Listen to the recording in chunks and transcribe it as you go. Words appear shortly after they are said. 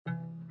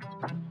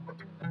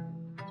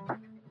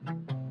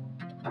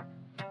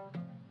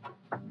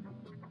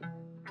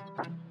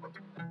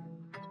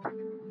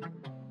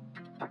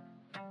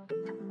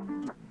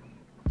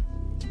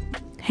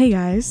Hey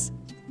guys,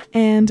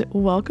 and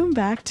welcome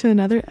back to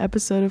another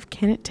episode of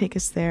Can It Take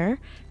Us There,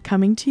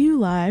 coming to you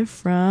live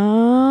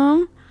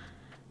from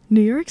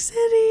New York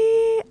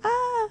City.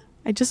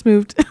 I just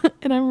moved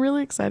and I'm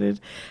really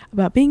excited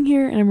about being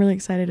here, and I'm really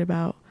excited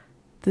about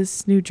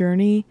this new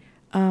journey.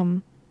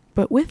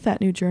 But with that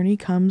new journey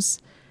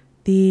comes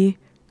the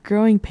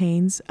growing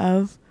pains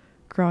of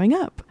growing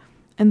up.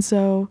 And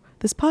so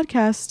this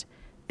podcast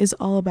is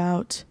all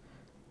about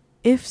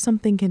if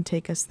something can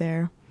take us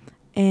there,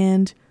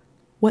 and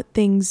what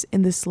things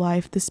in this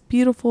life, this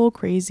beautiful,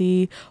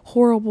 crazy,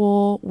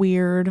 horrible,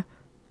 weird,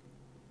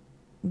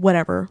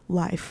 whatever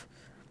life,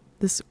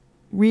 this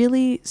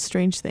really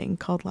strange thing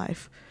called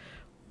life,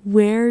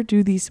 where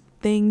do these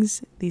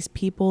things, these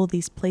people,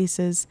 these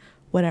places,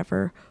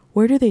 whatever,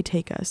 where do they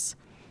take us?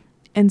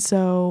 And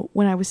so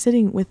when I was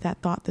sitting with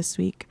that thought this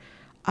week,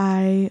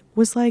 I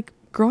was like,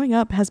 growing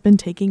up has been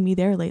taking me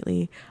there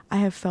lately. I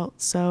have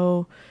felt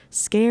so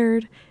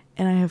scared,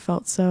 and I have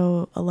felt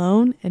so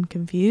alone and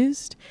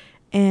confused.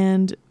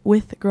 And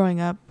with growing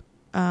up,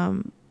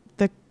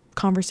 the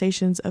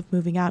conversations of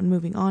moving out and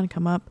moving on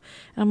come up.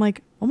 And I'm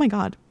like, oh my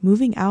God,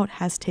 moving out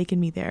has taken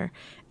me there.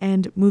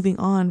 And moving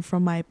on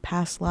from my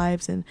past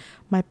lives and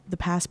the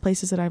past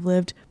places that I've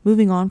lived,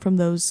 moving on from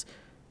those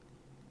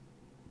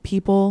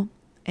people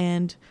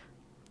and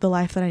the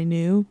life that I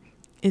knew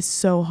is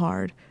so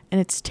hard. And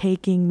it's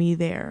taking me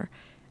there.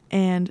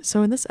 And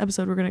so in this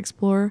episode, we're going to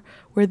explore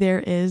where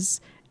there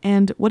is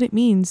and what it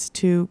means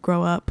to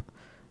grow up,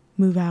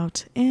 move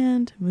out,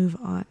 and move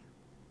on.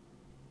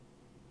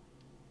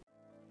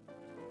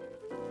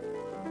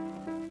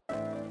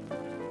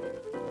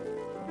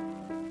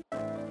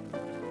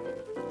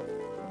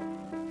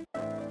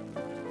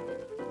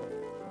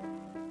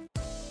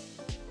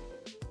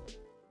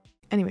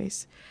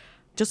 Anyways,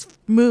 just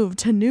moved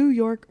to New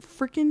York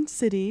freaking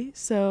City,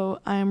 so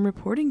I'm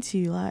reporting to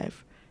you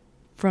live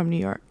from New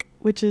York,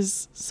 which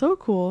is so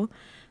cool,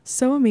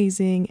 so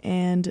amazing,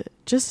 and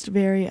just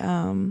very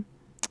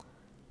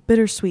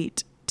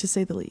bittersweet, to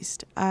say the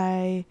least.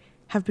 I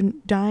have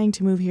been dying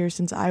to move here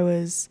since I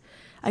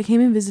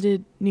came and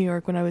visited New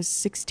York when I was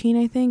 16,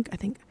 I think,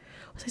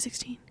 was I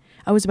 16?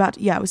 I was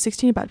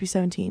 16, about to be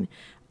 17,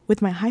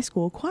 with my high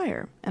school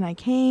choir, and I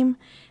came,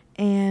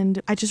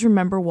 and I just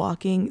remember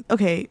walking,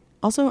 okay,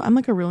 also, I'm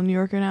like a real New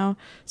Yorker now,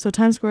 so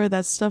Times Square,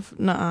 that stuff,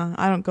 nuh-uh,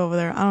 I don't go over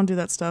there, I don't do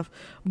that stuff,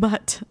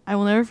 but I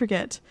will never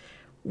forget,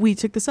 we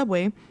took the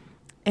subway,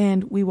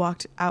 and we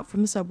walked out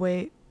from the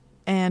subway,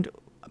 and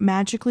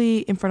magically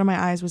in front of my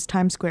eyes was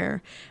Times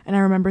Square. And I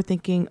remember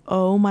thinking,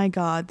 oh my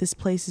God, this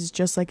place is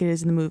just like it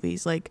is in the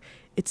movies. Like,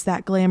 it's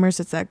that glamorous,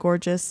 it's that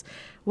gorgeous.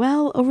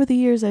 Well, over the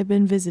years I've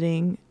been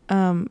visiting,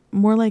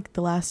 more like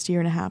the last year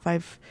and a half,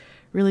 I've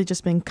really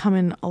just been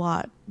coming a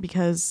lot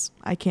because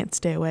I can't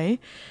stay away.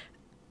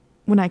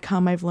 When I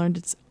come, I've learned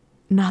it's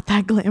not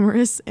that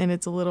glamorous and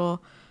it's a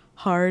little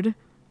hard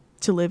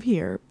to live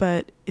here,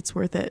 but it's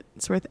worth it.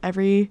 It's worth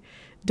every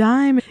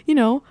dime,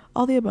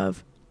 all the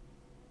above.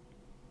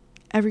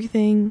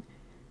 Everything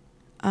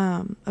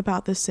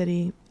about this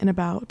city and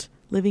about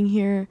living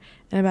here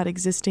and about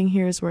existing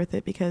here is worth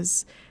it,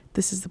 because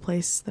this is the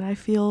place that I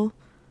feel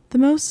the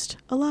most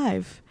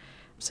alive.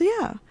 So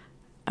yeah,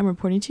 I'm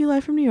reporting to you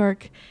live from New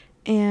York,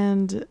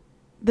 and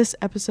this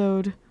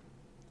episode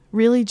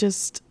really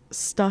just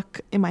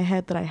stuck in my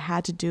head that I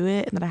had to do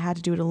it and that I had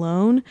to do it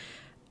alone,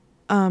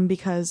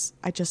 because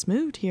I just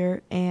moved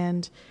here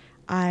and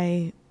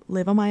I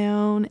live on my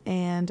own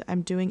and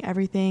I'm doing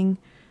everything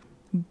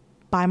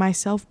by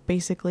myself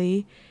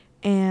basically,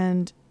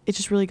 and it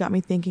just really got me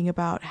thinking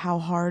about how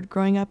hard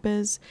growing up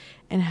is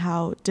and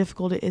how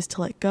difficult it is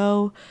to let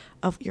go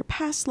of your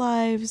past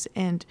lives,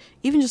 and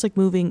even just like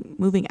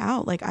moving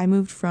out. Like, I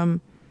moved from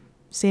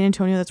San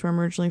Antonio, that's where I'm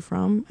originally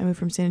from. I moved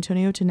from San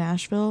Antonio to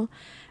Nashville,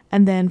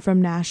 and then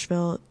from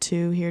Nashville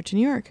to here to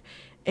New York,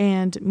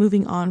 and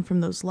moving on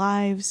from those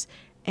lives,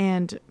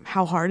 and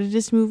how hard it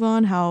is to move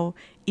on, how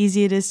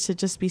easy it is to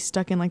just be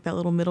stuck in like that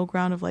little middle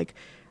ground of like,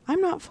 I'm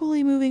not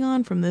fully moving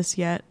on from this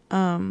yet.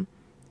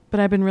 But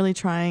I've been really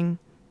trying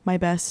my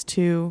best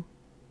to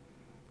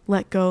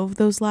let go of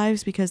those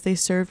lives because they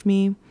served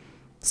me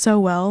so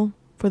well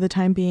for the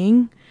time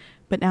being.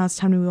 But now it's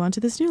time to move on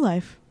to this new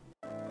life.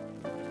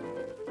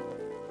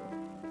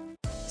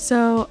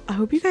 So I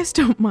hope you guys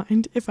don't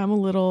mind if I'm a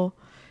little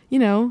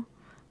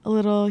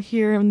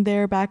here and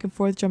there, back and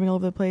forth, jumping all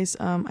over the place.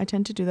 I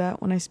tend to do that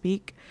when I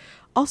speak.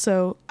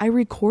 Also, I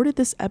recorded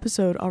this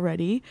episode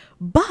already,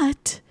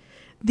 but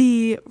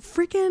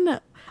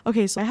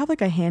so I have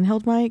like a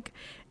handheld mic,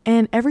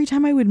 and every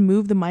time I would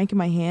move the mic in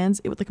my hands,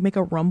 it would like make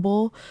a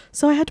rumble.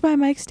 So I had to buy a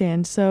mic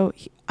stand. So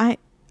I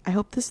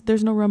hope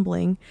there's no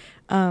rumbling.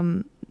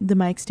 The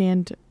mic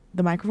stand,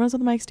 the microphone's on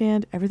the mic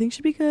stand, everything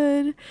should be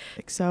good.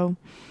 So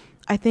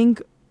I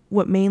think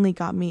what mainly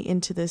got me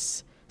into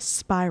this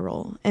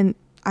spiral, and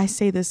I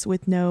say this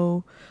with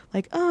no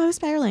like, oh, I was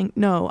spiraling.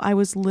 No, I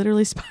was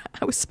literally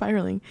I was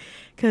spiraling,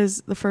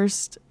 because the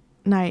first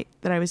night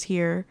that I was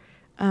here,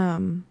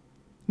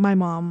 my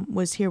mom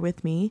was here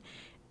with me,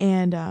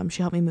 And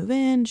she helped me move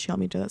in. She helped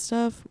me do that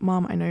stuff.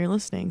 Mom, I know you're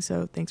listening,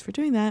 so thanks for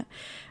doing that.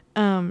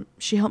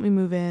 She helped me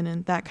move in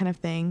and that kind of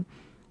thing.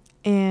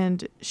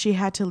 And she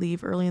had to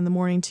leave early in the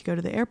morning to go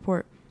to the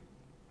airport.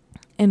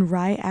 And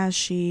right as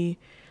she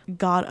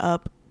got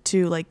up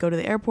to like go to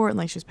the airport and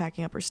like she was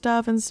packing up her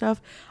stuff and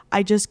stuff,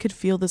 I just could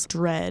feel this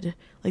dread,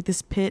 like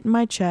this pit in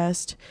my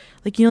chest.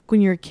 Like, you know,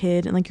 when you're a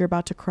kid and like you're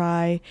about to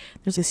cry,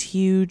 there's this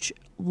huge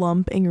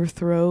lump in your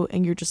throat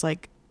and you're just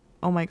like,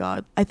 oh my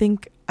God. I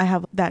think I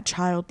have that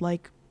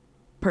childlike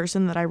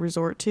person that I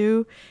resort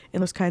to in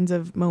those kinds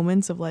of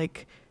moments of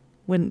like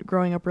when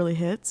growing up really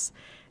hits.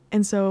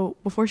 And so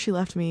before she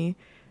left me,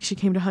 she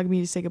came to hug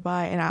me to say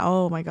goodbye. And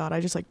oh my God, I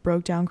just like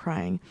broke down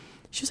crying.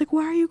 She was like,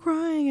 why are you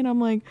crying? And I'm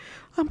like,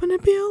 I'm going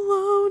to be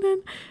alone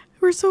and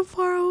we're so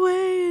far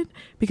away. And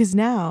because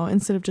now,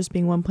 instead of just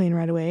being one plane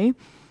ride away,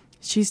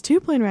 she's 2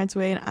 plane rides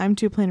away and I'm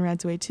 2 plane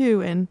rides away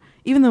too. And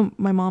even though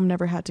my mom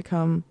never had to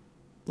come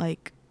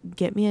like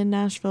get me in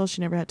Nashville,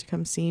 she never had to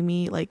come see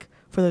me like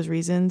for those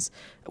reasons,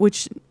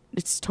 which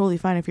it's totally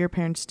fine if your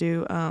parents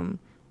do.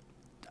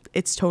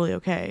 It's totally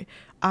okay.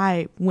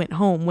 I went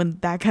home when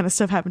that kind of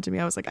stuff happened to me.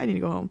 I was like, I need to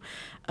go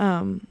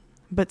home.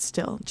 But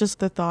still, just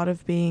the thought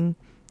of being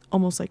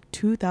almost like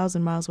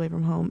 2,000 miles away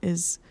from home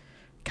is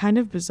kind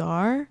of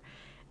bizarre.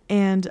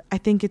 And I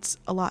think it's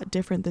a lot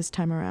different this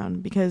time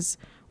around because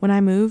when I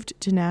moved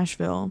to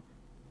Nashville,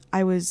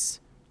 I was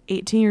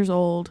 18 years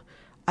old.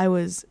 I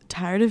was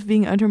tired of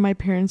being under my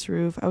parents'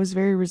 roof. I was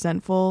very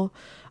resentful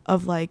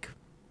of like,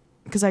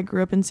 because I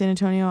grew up in San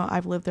Antonio,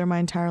 I've lived there my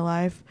entire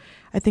life.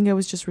 I think I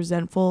was just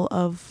resentful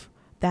of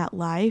that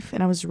life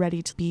and I was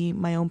ready to be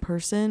my own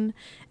person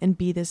and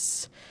be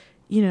this,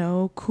 you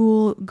know,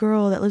 cool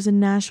girl that lives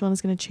in Nashville and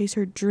is going to chase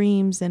her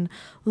dreams and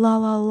la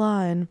la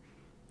la. And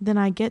then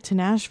I get to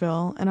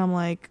Nashville and I'm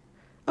like,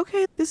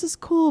 okay, this is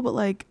cool, but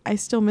like I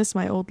still miss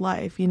my old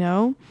life, you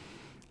know?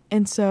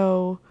 And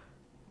so,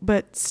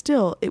 but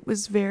still it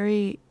was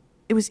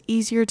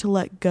easier to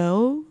let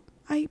go,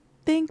 I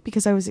think,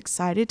 because I was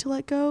excited to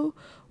let go,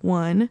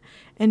 1,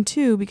 and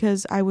 2,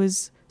 because I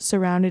was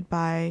surrounded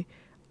by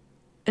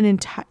an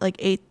entire, like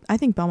 8, I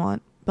think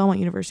Belmont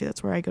University,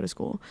 that's where I go to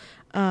school.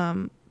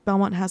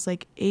 Belmont has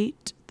like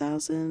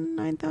 8,000,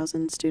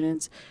 9,000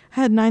 students.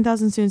 I had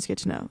 9,000 students to get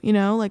to know, you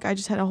know, like I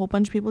just had a whole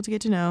bunch of people to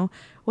get to know.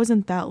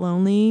 Wasn't that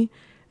lonely.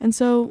 And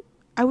so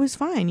I was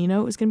fine, you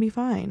know, it was going to be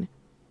fine.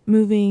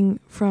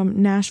 Moving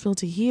from Nashville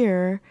to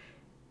here,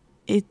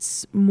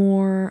 it's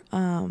more,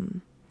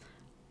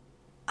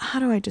 how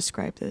do I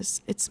describe this?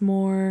 It's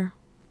more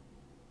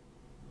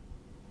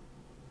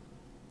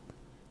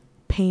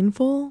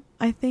painful.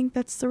 I think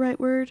that's the right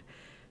word.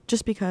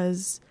 Just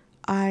because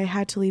I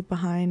had to leave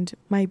behind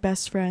my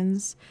best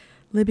friends,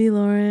 Libby,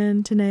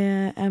 Lauren,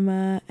 Tanea,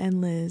 Emma,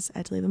 and Liz. I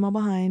had to leave them all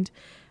behind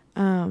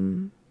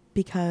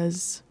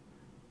because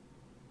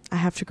I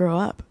have to grow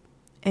up.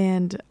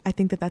 And I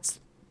think that that's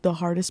the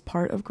hardest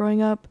part of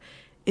growing up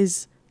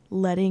is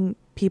letting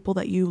people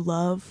that you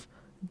love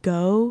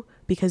go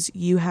because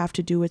you have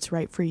to do what's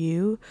right for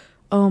you.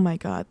 Oh my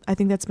God. I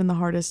think that's been the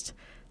hardest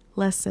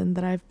lesson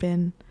that I've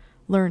been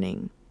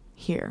learning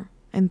here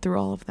and through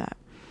all of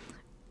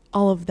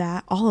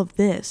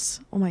this.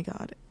 Oh my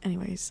God.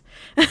 Anyways,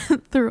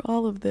 through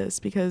all of this,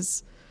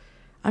 because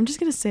I'm just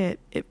going to say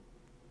it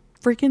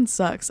freaking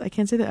sucks. I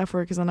can't say the F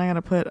word because then I got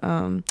to put,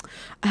 I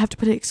have to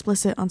put it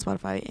explicit on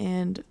Spotify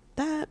and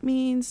that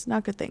means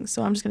not good things.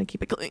 So I'm just going to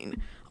keep it clean.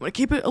 I'm going to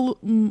keep it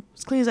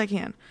as clean as I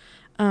can.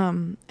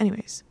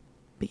 Anyways,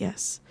 but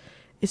yes,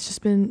 it's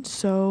just been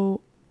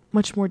so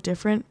much more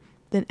different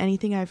than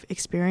anything I've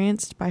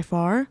experienced by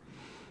far.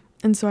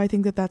 And so I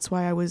think that that's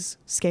why I was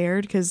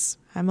scared, because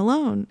I'm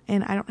alone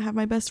and I don't have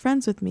my best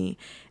friends with me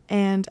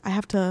and I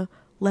have to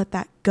let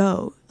that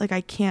go. Like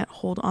I can't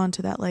hold on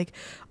to that like,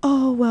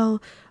 oh,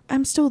 well,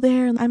 I'm still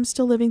there and I'm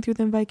still living through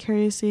them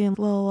vicariously and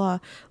blah, blah, blah.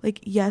 Like,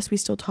 yes, we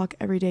still talk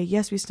every day.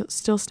 Yes, we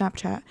still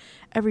Snapchat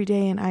every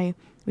day and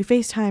we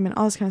FaceTime and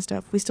all this kind of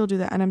stuff. We still do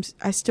that. And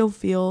I still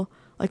feel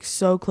like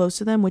so close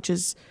to them, which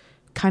is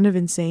kind of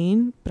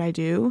insane, but I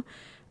do.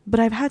 But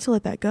I've had to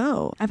let that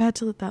go. I've had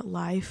to let that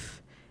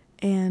life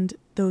and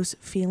those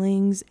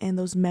feelings and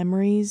those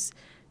memories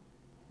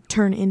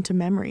turn into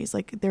memories.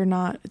 Like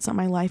it's not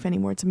my life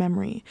anymore. It's a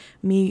memory.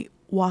 Me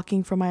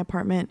walking from my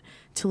apartment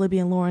to Libby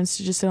and Lawrence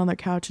to just sit on their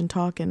couch and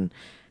talk and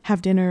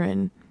have dinner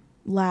and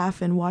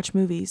laugh and watch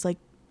movies. Like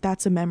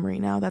that's a memory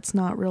now. That's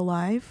not real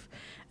life.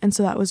 And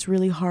so that was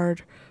really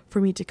hard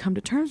for me to come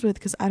to terms with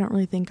because I don't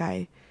really think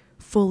I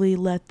fully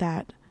let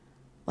that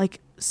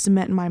like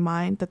cement in my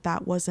mind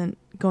that wasn't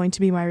going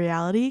to be my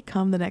reality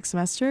come the next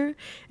semester.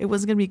 It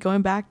wasn't going to be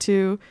going back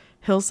to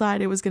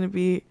Hillside. It was going to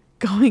be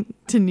going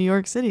to New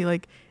York City.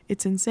 Like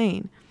it's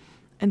insane.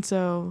 And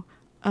so,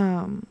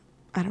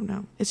 I don't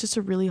know. It's just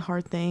a really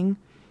hard thing.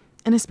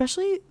 And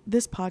especially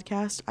this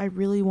podcast, I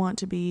really want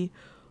to be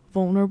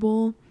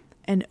vulnerable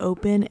and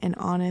open and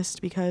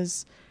honest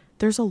because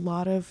there's a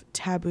lot of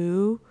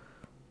taboo-iness,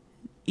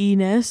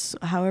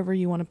 however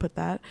you want to put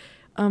that.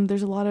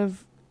 There's a lot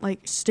of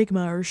like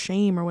stigma or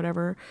shame or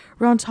whatever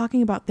around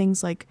talking about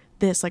things like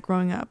this, like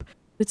growing up.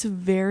 It's a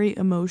very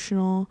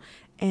emotional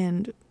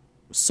and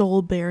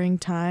soul-bearing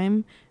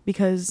time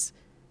because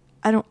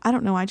I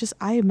don't know,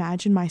 I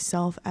imagine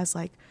myself as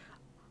like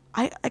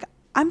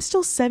I'm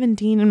still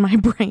 17 in my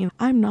brain.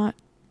 I'm not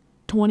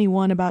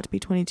 21 about to be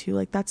 22.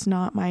 Like, that's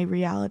not my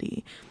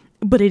reality.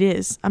 But it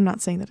is. I'm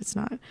not saying that it's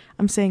not.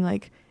 I'm saying,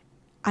 like,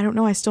 I don't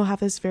know, I still have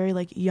this very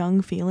like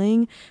young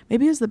feeling.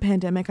 Maybe it's the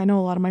pandemic. I know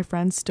a lot of my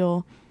friends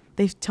still,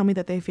 they tell me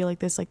that they feel like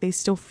this, like they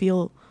still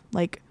feel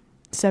like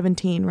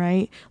 17,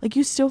 right? Like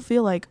you still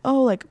feel like,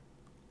 oh, like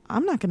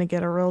I'm not gonna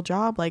get a real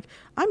job, like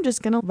I'm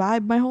just gonna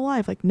vibe my whole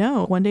life. Like,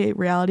 no, one day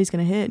reality's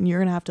gonna hit and you're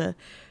gonna have to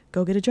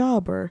go get a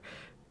job or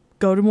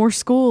go to more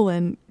school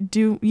and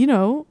do, you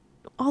know,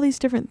 all these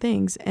different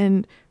things.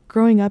 And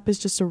growing up is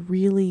just a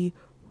really,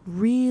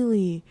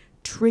 really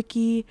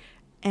tricky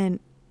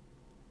and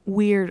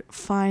weird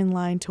fine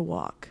line to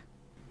walk.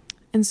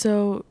 And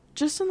so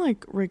just in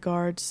like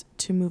regards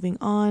to moving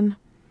on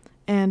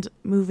and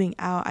moving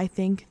out, I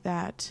think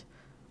that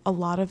a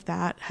lot of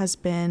that has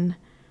been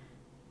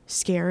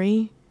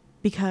scary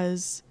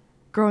because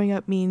growing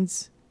up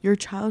means your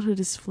childhood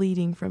is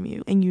fleeting from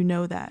you, and you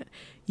know that.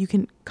 You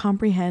can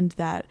comprehend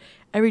that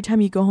every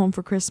time you go home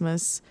for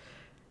Christmas,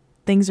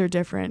 things are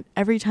different.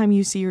 Every time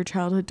you see your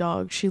childhood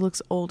dog, she looks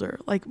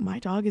older. Like, my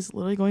dog is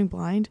literally going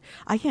blind.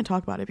 I can't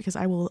talk about it because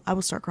I will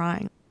start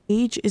crying.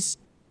 Age is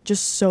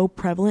just so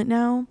prevalent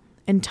now,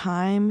 and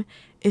time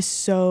is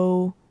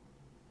so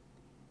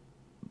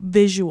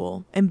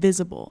visual and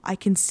visible. I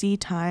can see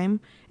time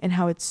and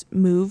how it's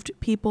moved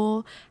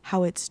people,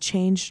 how it's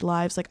changed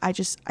lives. Like, I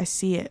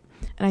see it.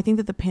 And I think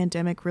that the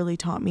pandemic really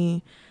taught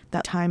me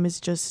that time is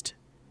just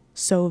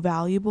so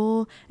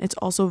valuable. It's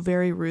also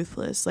very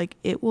ruthless. Like,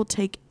 it will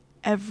take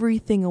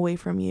everything away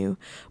from you,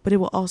 but it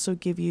will also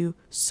give you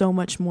so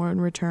much more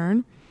in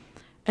return.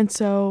 And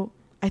so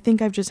I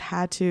think I've just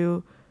had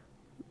to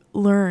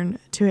learn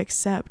to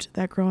accept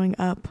that growing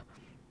up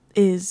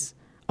is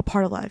a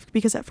part of life,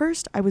 because at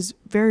first I was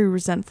very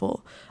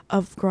resentful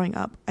of growing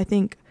up. I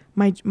think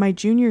my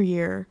junior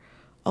year,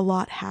 a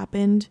lot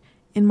happened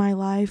in my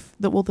life.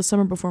 The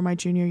summer before my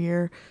junior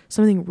year,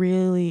 something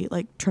really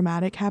like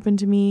traumatic happened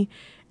to me,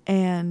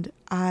 and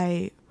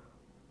I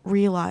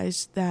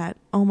realized that,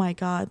 oh my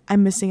God,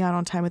 I'm missing out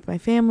on time with my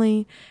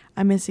family.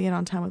 I'm missing out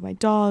on time with my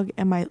dog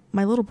and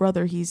my little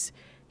brother. He's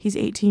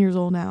 18 years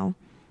old now,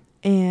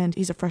 and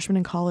he's a freshman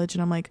in college.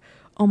 And I'm like,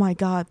 oh my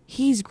God,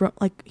 he's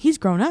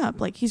grown up,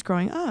 like he's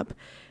growing up.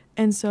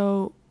 And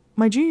so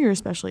my junior year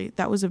especially,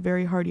 that was a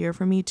very hard year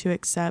for me to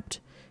accept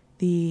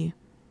the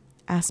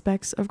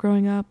aspects of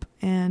growing up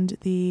and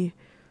the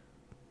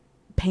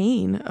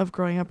pain of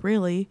growing up,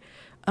 really.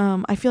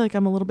 I feel like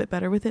I'm a little bit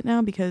better with it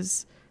now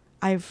because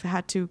I've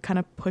had to kind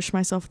of push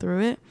myself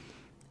through it.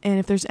 And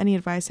if there's any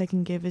advice I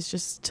can give, is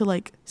just to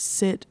like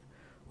sit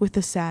with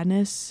the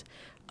sadness.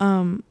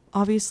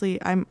 Obviously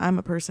I'm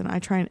a person, I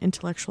try and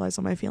intellectualize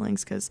all my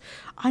feelings because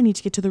I need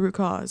to get to the root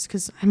cause,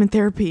 because I'm in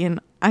therapy and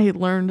I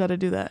learned how to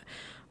do that.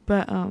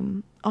 But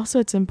also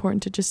it's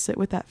important to just sit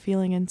with that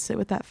feeling and sit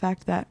with that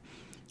fact that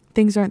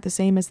things aren't the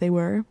same as they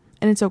were,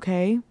 and it's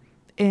okay.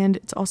 And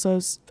it's also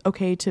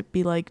okay to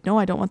be like, no,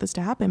 I don't want this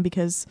to happen,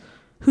 because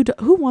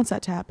who wants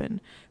that to happen?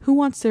 Who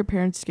wants their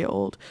parents to get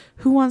old?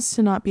 Who wants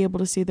to not be able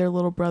to see their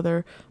little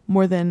brother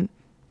more than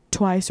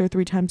twice or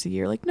 3 times a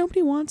year? Like,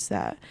 nobody wants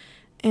that.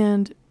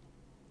 And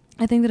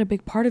I think that a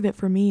big part of it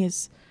for me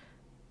is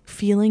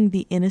feeling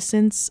the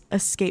innocence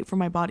escape from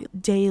my body.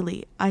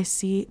 Daily, I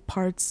see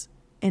parts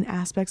and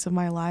aspects of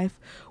my life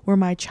where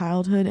my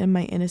childhood and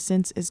my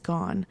innocence is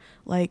gone.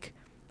 Like,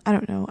 I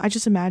don't know, I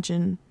just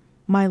imagine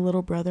my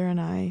little brother and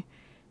I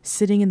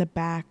sitting in the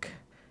back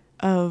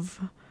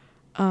of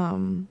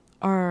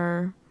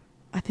our,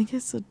 I think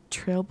it's a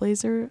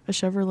Trailblazer, a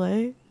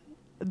Chevrolet.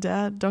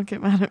 Dad, don't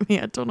get mad at me,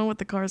 I don't know what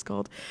the car is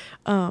called.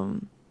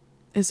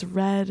 It's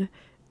red,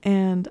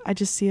 and I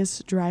just see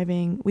us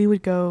driving.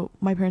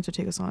 My parents would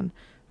take us on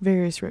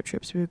various road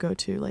trips. We would go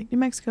to like New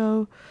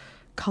Mexico,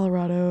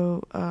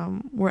 Colorado,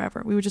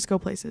 wherever. We would just go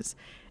places.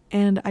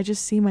 And I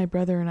just see my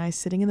brother and I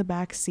sitting in the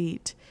back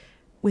seat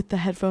with the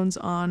headphones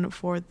on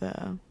for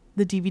the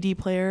DVD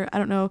player. I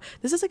don't know,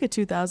 this is like a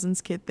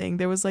 2000s kid thing.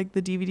 There was like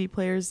the DVD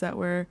players that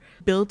were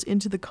built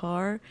into the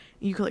car.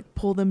 You could like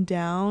pull them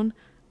down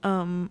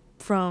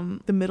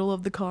from the middle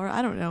of the car.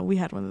 I don't know, we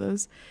had one of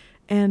those.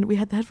 And we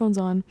had the headphones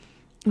on.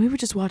 We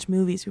would just watch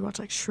movies. We watched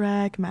like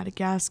Shrek,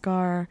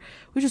 Madagascar.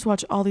 We just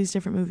watched all these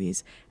different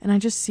movies. And I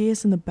just see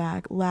us in the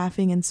back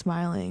laughing and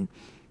smiling.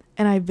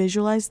 And I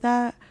visualize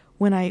that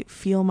when I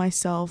feel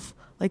myself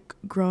like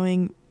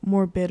growing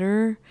more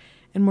bitter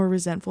and more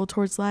resentful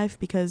towards life,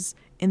 because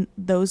in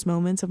those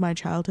moments of my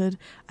childhood,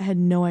 I had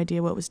no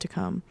idea what was to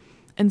come.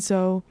 And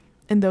so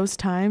in those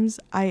times,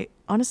 I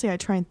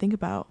try and think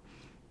about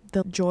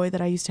the joy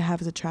that I used to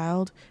have as a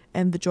child,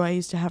 and the joy I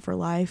used to have for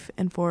life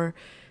and for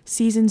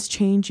seasons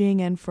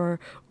changing and for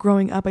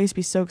growing up. I used to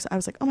be so excited. I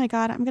was like, oh my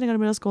God, I'm going to go to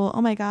middle school.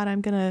 Oh my God,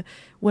 I'm going to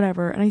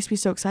whatever. And I used to be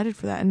so excited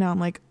for that. And now I'm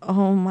like,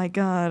 oh my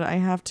God, I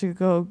have to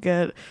go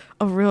get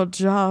a real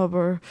job,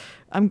 or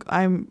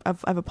I've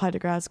applied to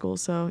grad school.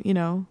 So, you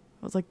know,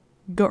 I was like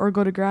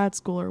go to grad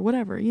school or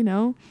whatever, you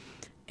know?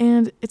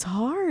 And it's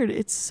hard.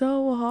 It's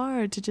so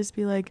hard to just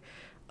be like,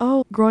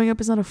 oh, growing up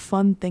is not a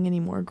fun thing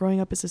anymore. Growing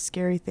up is a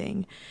scary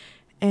thing.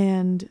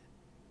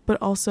 But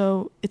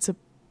also it's a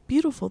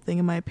beautiful thing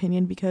in my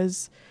opinion,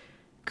 because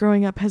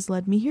growing up has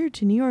led me here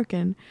to New York,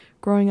 and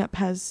growing up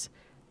has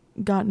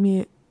gotten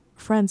me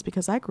friends,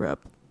 because I grew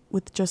up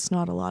with just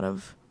not a lot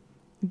of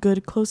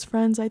good close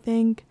friends. I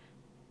think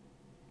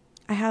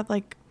I had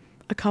like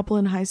a couple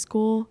in high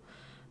school,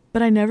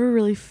 but I never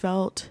really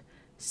felt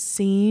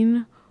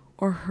seen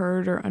or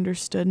heard or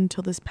understood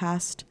until this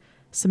past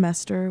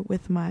semester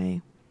with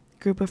my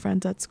group of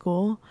friends at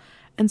school.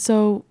 And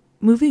so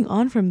moving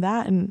on from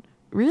that and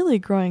really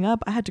growing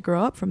up, I had to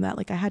grow up from that.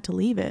 Like I had to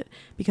leave it,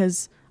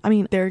 because I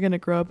mean, they're going to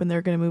grow up and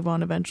they're going to move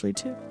on eventually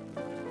too.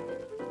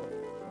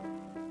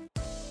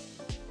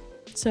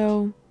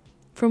 So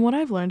from what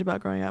I've learned about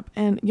growing up,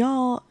 and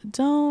y'all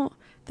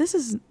this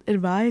is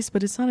advice,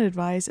 but it's not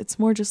advice. It's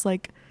more just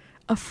like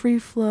a free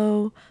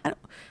flow.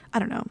 I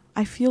don't know.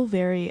 I feel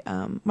very,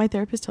 my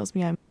therapist tells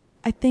me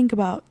I think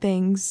about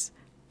things,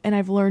 and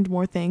I've learned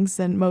more things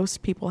than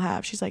most people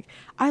have. She's like,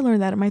 I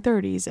learned that in my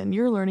 30s and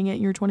you're learning it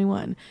and you're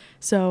 21.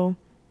 So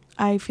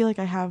I feel like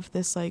I have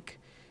this like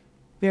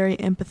very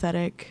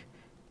empathetic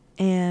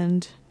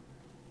and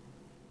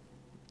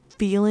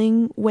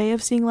feeling way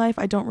of seeing life.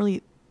 I don't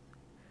really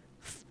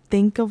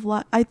think of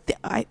life.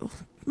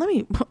 Let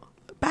me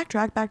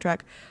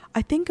backtrack.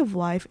 I think of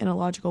life in a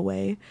logical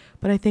way,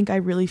 but I think I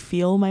really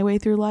feel my way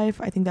through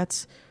life. I think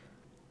that's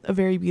a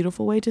very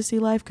beautiful way to see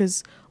life,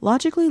 because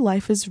logically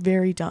life is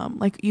very dumb.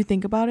 Like you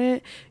think about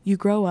it, you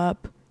grow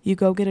up, you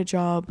go get a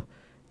job,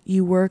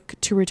 you work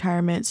to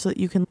retirement so that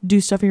you can do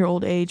stuff in your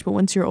old age, but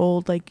once you're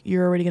old, like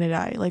you're already gonna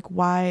die. Like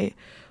why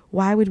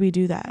would we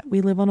do that?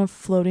 We live on a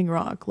floating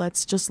rock.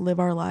 Let's just live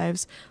our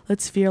lives.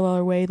 Let's feel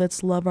our way.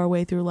 Let's love our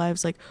way through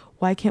lives. Like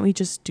why can't we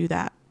just do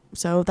that?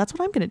 So that's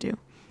what I'm gonna do.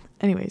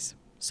 Anyways,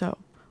 so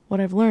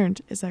what I've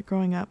learned is that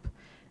growing up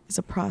is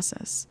a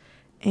process,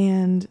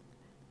 and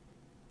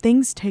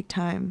things take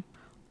time.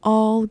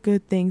 All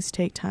good things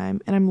take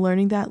time. And I'm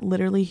learning that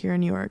literally here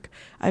in New York.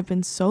 I've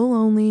been so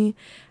lonely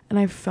and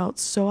I've felt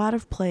so out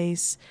of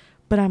place,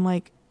 but I'm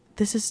like,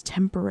 this is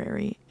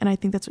temporary. And I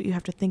think that's what you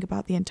have to think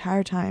about the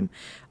entire time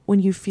when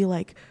you feel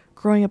like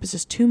growing up is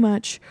just too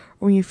much,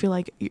 or when you feel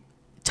like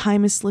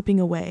time is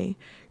slipping away.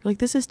 You're like,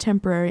 this is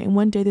temporary, and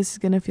one day this is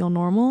going to feel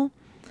normal.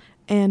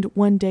 And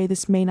one day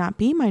this may not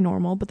be my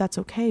normal, but that's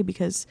okay,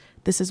 because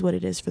this is what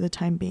it is for the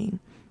time being.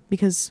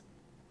 Because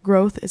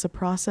growth is a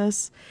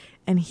process,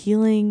 and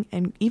healing,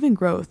 and even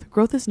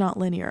growth is not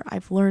linear.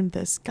 I've learned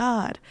this.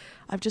 God,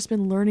 I've just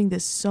been learning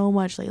this so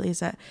much lately, is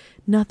that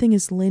nothing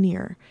is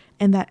linear,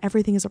 and that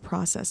everything is a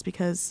process,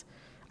 because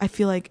I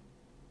feel like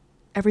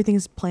everything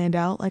is planned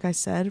out, like I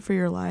said, for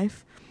your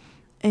life.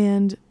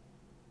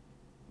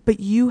 But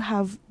you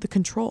have the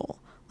control.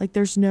 Like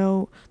there's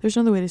no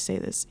other way to say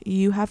this.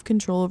 You have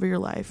control over your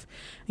life,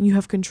 and you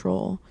have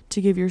control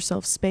to give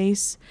yourself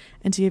space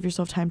and to give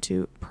yourself time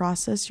to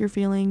process your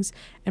feelings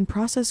and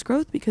process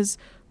growth, because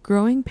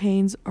growing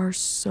pains are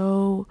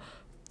so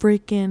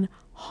freaking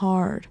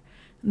hard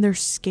and they're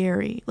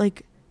scary.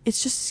 Like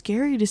it's just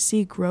scary to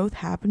see growth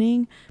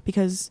happening,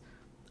 because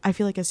I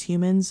feel like as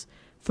humans,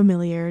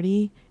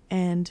 familiarity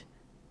and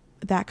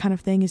that kind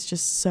of thing is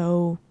just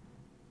so,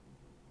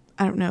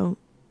 I don't know,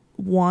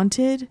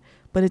 wanted,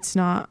 but it's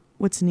not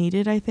what's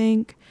needed, I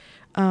think.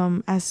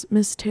 As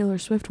Miss Taylor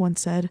Swift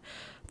once said,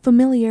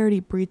 familiarity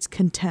breeds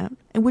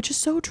contempt, and which is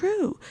so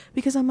true,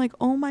 because I'm like,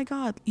 oh my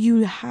God,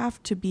 you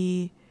have to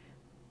be,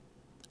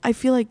 I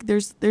feel like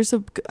there's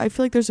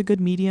a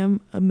good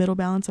medium, a middle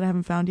balance that I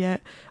haven't found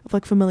yet, of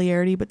like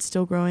familiarity but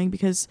still growing,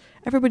 because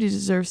everybody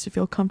deserves to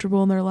feel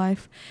comfortable in their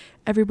life.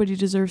 Everybody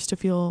deserves to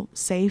feel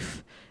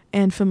safe,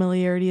 and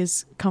familiarity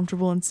is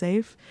comfortable and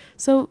safe.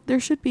 So there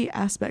should be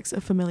aspects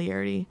of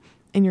familiarity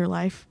in your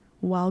life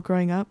while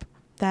growing up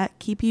that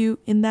keep you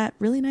in that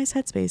really nice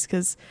headspace,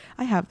 because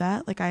I have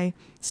that. Like I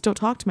still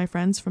talk to my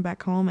friends from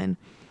back home, and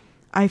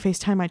I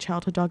FaceTime my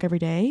childhood dog every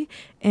day,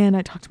 and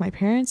I talk to my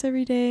parents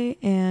every day,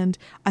 and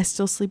I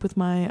still sleep with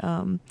my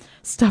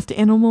stuffed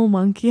animal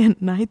monkey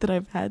at night that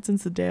I've had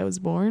since the day I was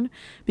born,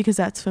 because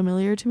that's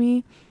familiar to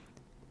me,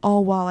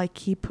 all while I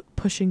keep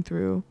pushing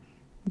through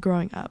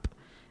growing up.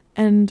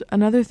 And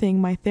another thing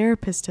my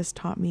therapist has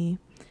taught me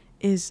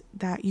is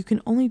that you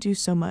can only do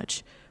so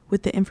much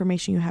with the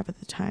information you have at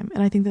the time.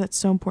 And I think that that's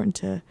so important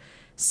to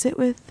sit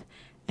with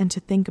and to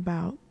think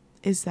about,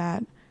 is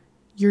that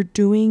you're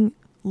doing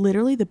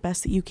literally the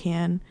best that you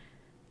can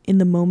in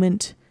the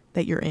moment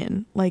that you're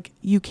in. Like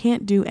you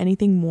can't do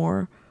anything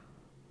more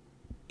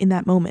in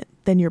that moment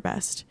than your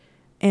best.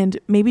 And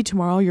maybe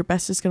tomorrow your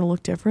best is going to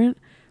look different,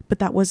 but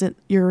that wasn't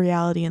your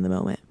reality in the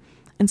moment.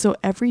 And so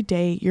every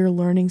day you're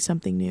learning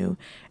something new.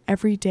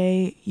 Every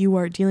day you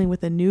are dealing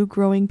with a new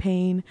growing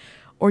pain,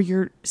 or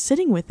you're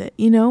sitting with it,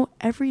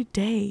 every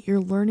day you're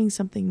learning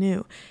something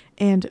new.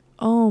 And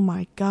oh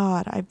my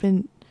God, I've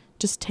been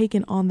just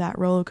taken on that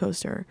roller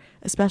coaster,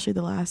 especially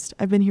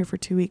I've been here for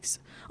 2 weeks,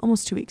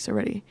 almost 2 weeks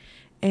already.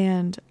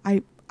 And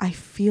I I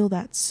feel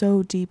that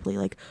so deeply.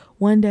 Like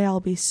one day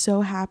I'll be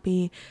so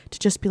happy to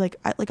just be like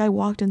I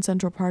walked in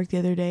Central Park the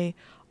other day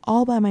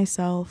all by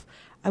myself.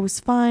 I was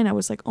fine. I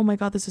was like, oh my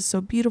God, this is so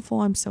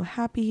beautiful. I'm so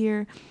happy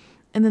here.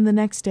 And then the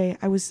next day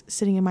I was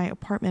sitting in my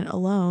apartment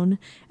alone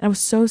and I was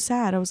so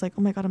sad. I was like,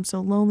 oh my God, I'm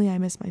so lonely. I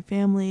miss my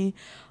family,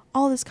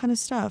 all this kind of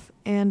stuff.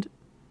 And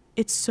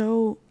it's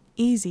so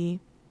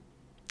easy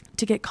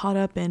to get caught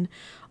up in,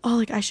 oh,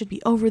 like I should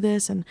be over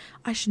this and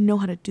I should know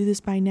how to do this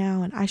by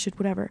now and I should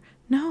whatever.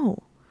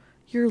 No,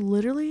 you're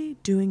literally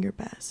doing your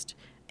best.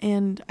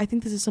 And I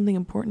think this is something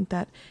important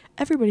that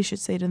everybody should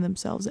say to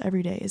themselves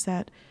every day, is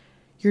that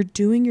you're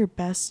doing your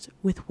best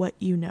with what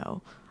you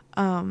know.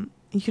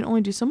 You can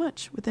only do so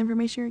much with the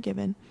information you're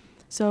given.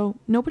 So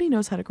nobody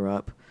knows how to grow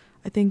up.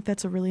 I think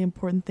that's a really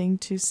important thing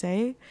to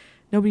say.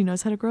 Nobody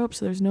knows how to grow up,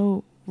 so there's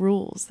no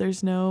rules.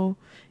 There's no,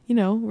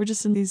 we're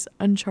just in these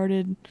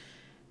uncharted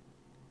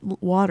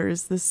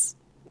waters, this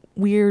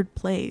weird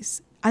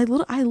place. I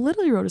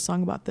literally wrote a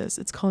song about this.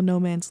 It's called No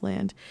Man's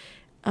Land.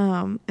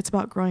 It's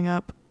about growing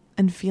up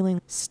and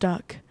feeling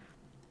stuck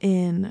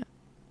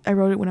I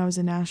wrote it when I was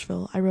in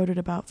Nashville. I wrote it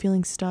about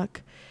feeling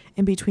stuck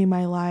in between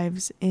my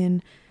lives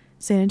in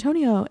San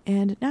Antonio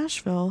and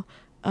Nashville.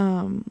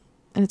 And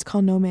it's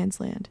called No Man's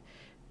Land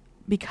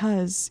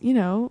because,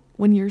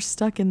 when you're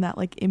stuck in that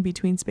like in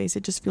between space,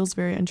 it just feels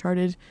very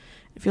uncharted.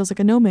 It feels like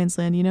a no man's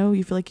land,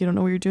 you feel like you don't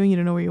know what you're doing. You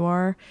don't know where you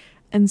are.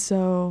 And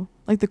so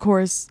like the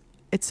chorus,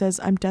 it says,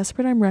 I'm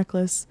desperate, I'm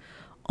reckless,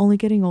 only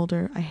getting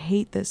older. I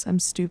hate this. I'm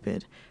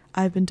stupid.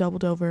 I've been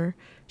doubled over.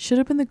 Should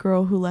have been the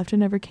girl who left and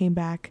never came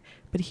back.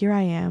 But here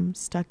I am,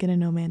 stuck in a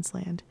no man's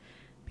land.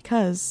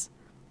 Because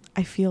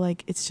I feel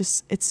like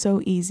it's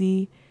so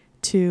easy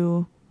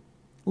to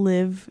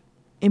live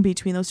in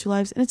between those two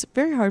lives. And it's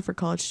very hard for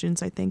college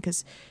students, I think,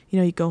 because,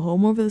 you go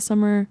home over the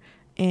summer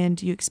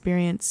and you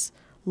experience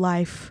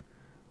life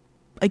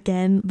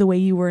again the way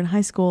you were in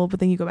high school, but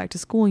then you go back to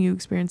school and you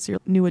experience your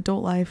new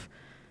adult life.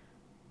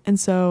 And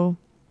so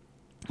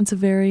it's a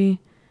very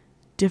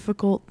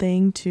difficult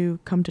thing to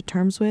come to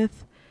terms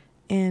with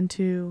and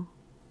to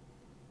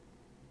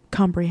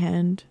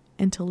comprehend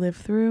and to live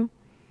through.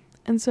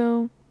 And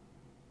so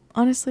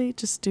honestly,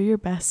 just do your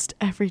best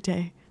every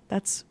day.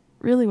 That's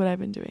really what I've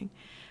been doing.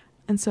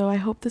 And so I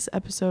hope this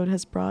episode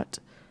has brought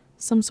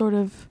some sort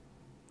of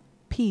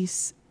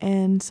peace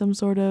and some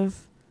sort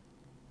of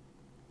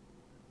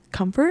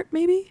comfort,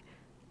 maybe.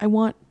 I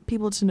want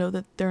people to know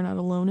that they're not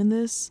alone in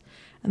this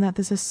and that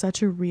this is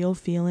such a real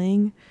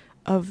feeling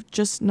of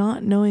just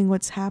not knowing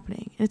what's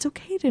happening. And it's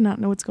okay to not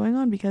know what's going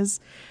on because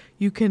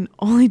you can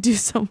only do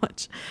so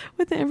much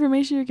with the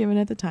information you're given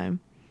at the time.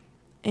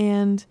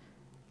 And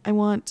I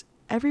want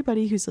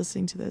everybody who's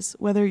listening to this,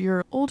 whether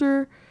you're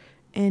older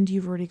and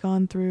you've already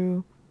gone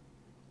through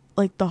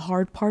like the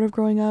hard part of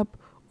growing up,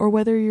 or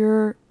whether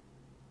you're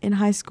in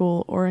high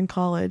school or in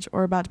college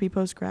or about to be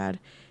post-grad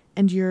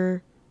and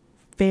you're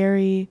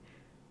very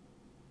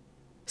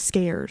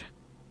scared.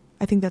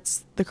 I think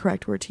that's the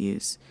correct word to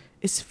use,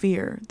 is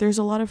fear. There's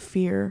a lot of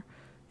fear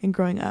in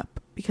growing up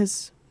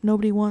because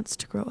nobody wants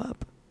to grow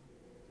up.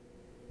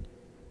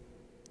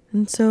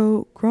 And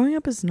so growing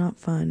up is not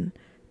fun,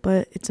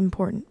 but it's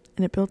important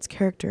and it builds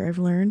character, I've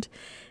learned.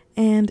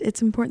 And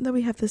it's important that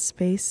we have this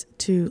space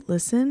to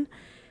listen,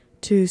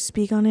 to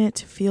speak on it,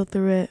 to feel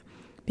through it,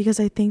 because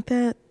I think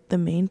that the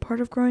main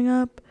part of growing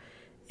up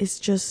is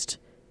just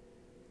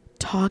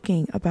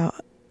talking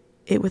about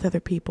it with other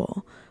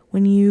people.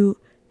 When you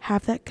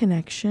have that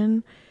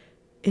connection,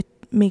 it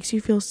makes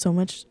you feel so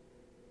much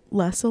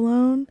less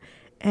alone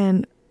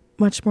and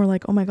much more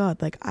like, oh my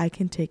God, like I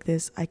can take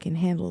this, I can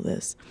handle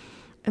this.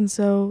 And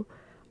so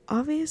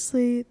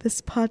obviously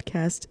this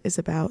podcast is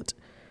about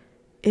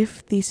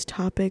if these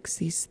topics,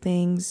 these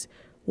things,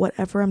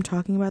 whatever I'm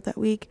talking about that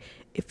week,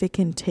 if it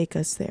can take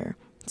us there.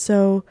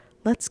 So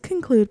let's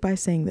conclude by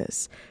saying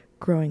this.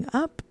 Growing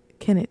up,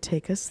 can it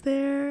take us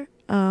there?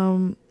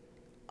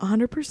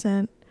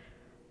 100%,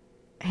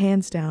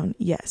 hands down,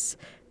 yes.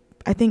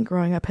 I think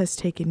growing up has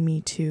taken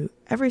me to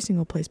every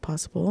single place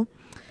possible.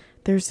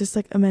 There's this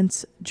like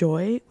immense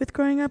joy with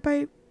growing up,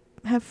 I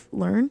have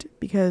learned,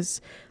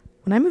 because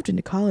when I moved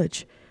into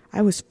college,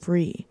 I was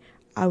free.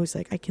 I was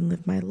like, I can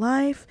live my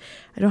life.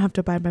 I don't have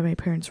to abide by my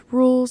parents'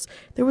 rules.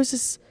 There was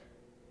this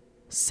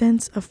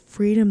sense of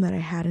freedom that I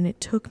had, and it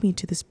took me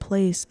to this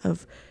place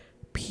of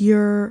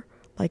pure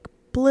like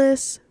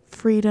bliss,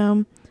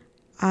 freedom.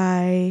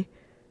 I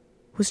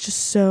was just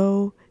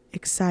so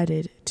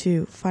excited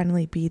to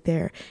finally be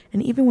there.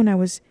 And even when I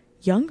was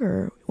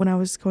younger, when I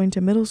was going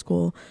to middle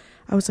school,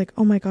 I was like,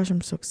 oh my gosh, I'm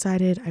so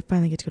excited. I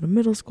finally get to go to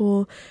middle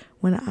school.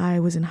 When I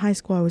was in high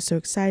school, I was so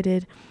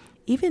excited.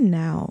 Even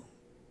now,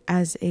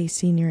 as a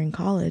senior in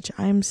college,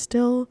 I'm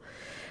still,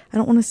 I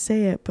don't want to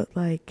say it, but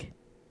like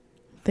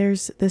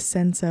there's this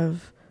sense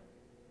of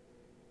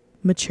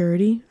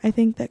maturity, I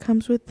think, that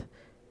comes with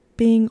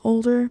being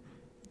older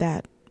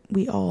that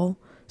we all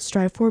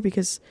strive for,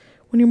 because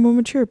when you're more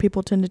mature,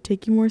 people tend to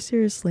take you more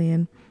seriously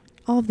and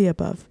all of the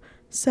above.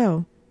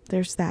 So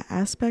there's that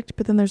aspect,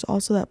 but then there's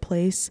also that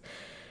place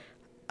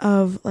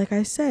of, like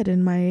I said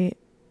in my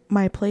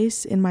my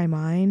place in my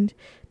mind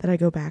that I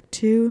go back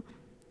to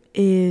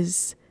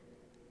is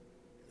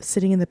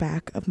sitting in the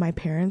back of my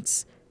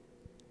parents'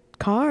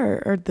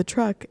 car or the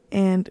truck,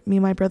 and me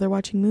and my brother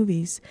watching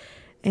movies.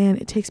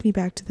 And it takes me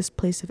back to this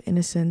place of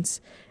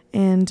innocence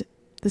and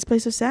this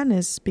place of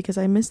sadness, because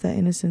I miss that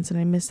innocence and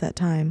I miss that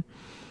time.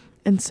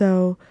 And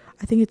so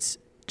I think it's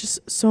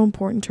just so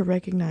important to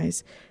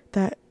recognize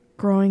that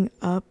growing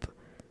up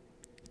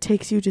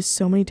takes you to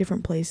so many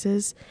different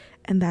places,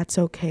 and that's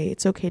okay.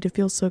 It's okay to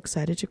feel so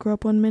excited to grow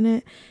up one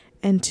minute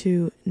and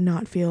to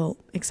not feel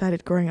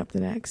excited growing up the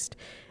next.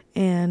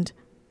 And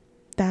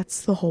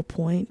that's the whole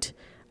point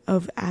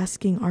of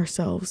asking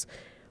ourselves,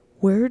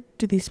 where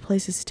do these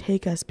places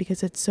take us?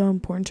 Because it's so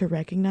important to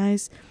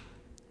recognize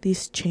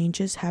these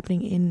changes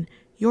happening in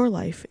your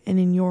life and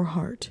in your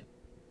heart.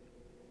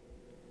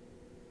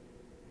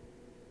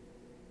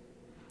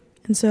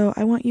 And so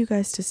I want you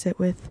guys to sit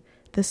with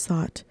this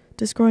thought.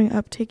 Does growing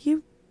up take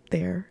you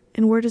there?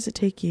 And where does it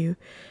take you?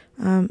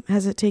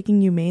 Has it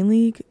taken you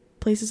mainly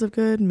places of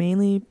good,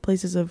 mainly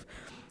places of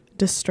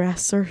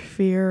distress or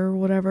fear or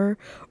whatever?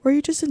 Or are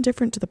you just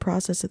indifferent to the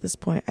process at this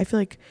point? I feel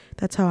like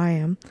that's how I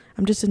am.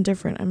 I'm just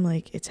indifferent. I'm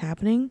like, it's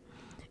happening.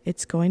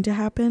 It's going to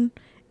happen.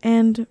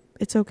 And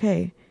it's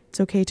okay.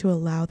 It's okay to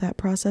allow that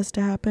process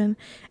to happen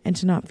and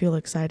to not feel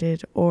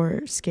excited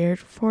or scared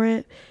for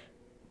it,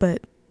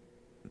 but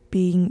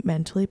being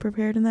mentally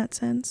prepared in that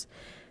sense.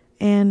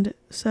 And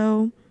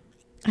so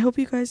I hope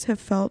you guys have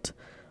felt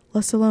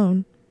less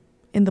alone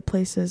in the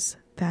places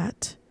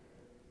that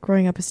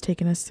growing up has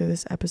taken us through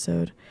this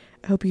episode.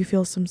 I hope you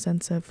feel some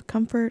sense of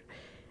comfort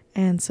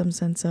and some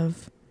sense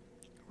of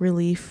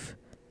relief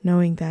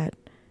knowing that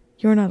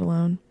you're not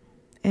alone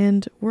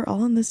and we're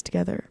all in this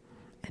together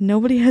and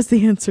nobody has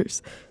the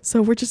answers.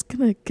 So we're just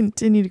going to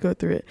continue to go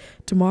through it.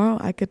 Tomorrow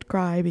I could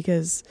cry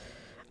because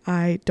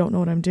I don't know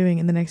what I'm doing,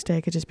 and the next day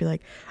I could just be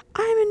like,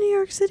 I'm in New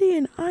York City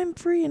and I'm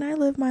free and I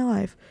live my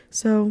life.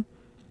 So,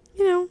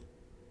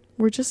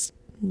 we're just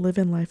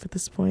living life at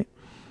this point.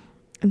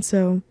 And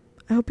so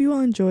I hope you all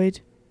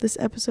enjoyed this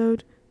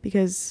episode,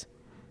 because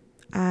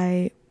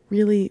I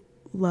really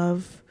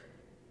love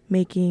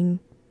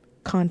making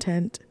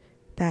content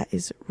that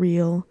is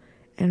real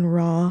and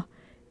raw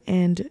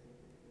and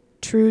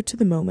true to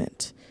the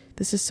moment.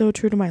 This is so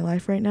true to my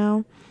life right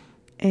now,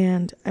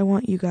 and I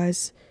want you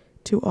guys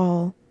to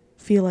all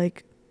feel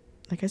like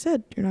I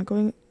said, you're not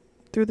going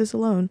through this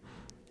alone,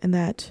 and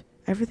that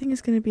everything is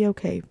going to be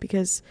okay,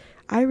 because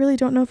I really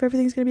don't know if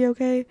everything's going to be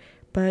okay,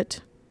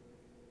 but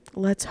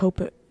let's hope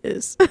it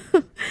is.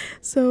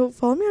 So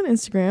follow me on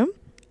Instagram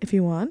if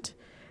you want,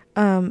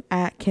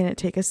 at Can It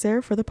Take Us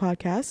There for the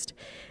podcast.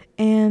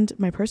 And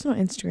my personal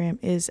Instagram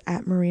is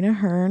at Marina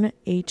Hern,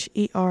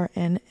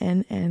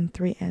 HERNNN,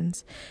 3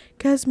 N's,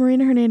 because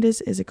Marina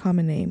Hernandez is a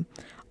common name.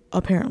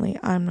 Apparently,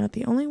 I'm not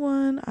the only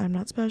one. I'm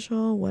not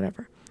special,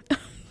 whatever.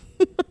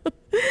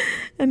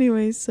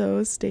 Anyway,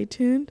 so stay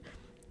tuned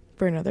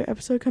for another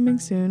episode coming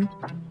soon.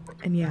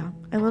 And yeah,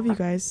 I love you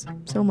guys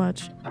so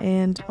much.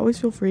 And always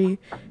feel free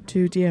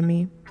to DM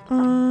me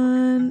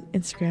on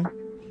Instagram.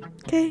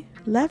 Okay,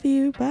 love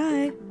you.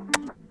 Bye.